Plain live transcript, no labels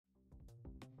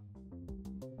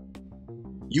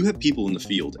You have people in the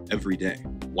field every day.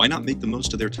 Why not make the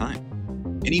most of their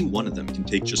time? Any one of them can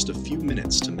take just a few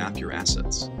minutes to map your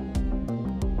assets.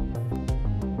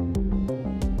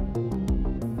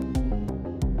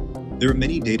 There are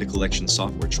many data collection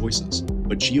software choices,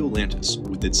 but Geolantis,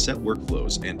 with its set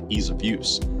workflows and ease of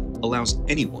use, allows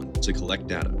anyone to collect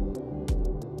data.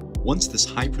 Once this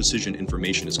high-precision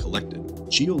information is collected,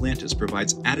 Geolantis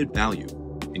provides added value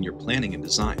in your planning and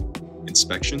design,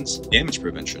 inspections, damage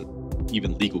prevention,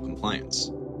 even legal compliance.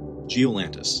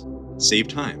 Geolantis. Save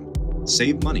time,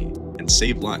 save money, and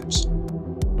save lives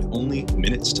with only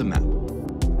minutes to map.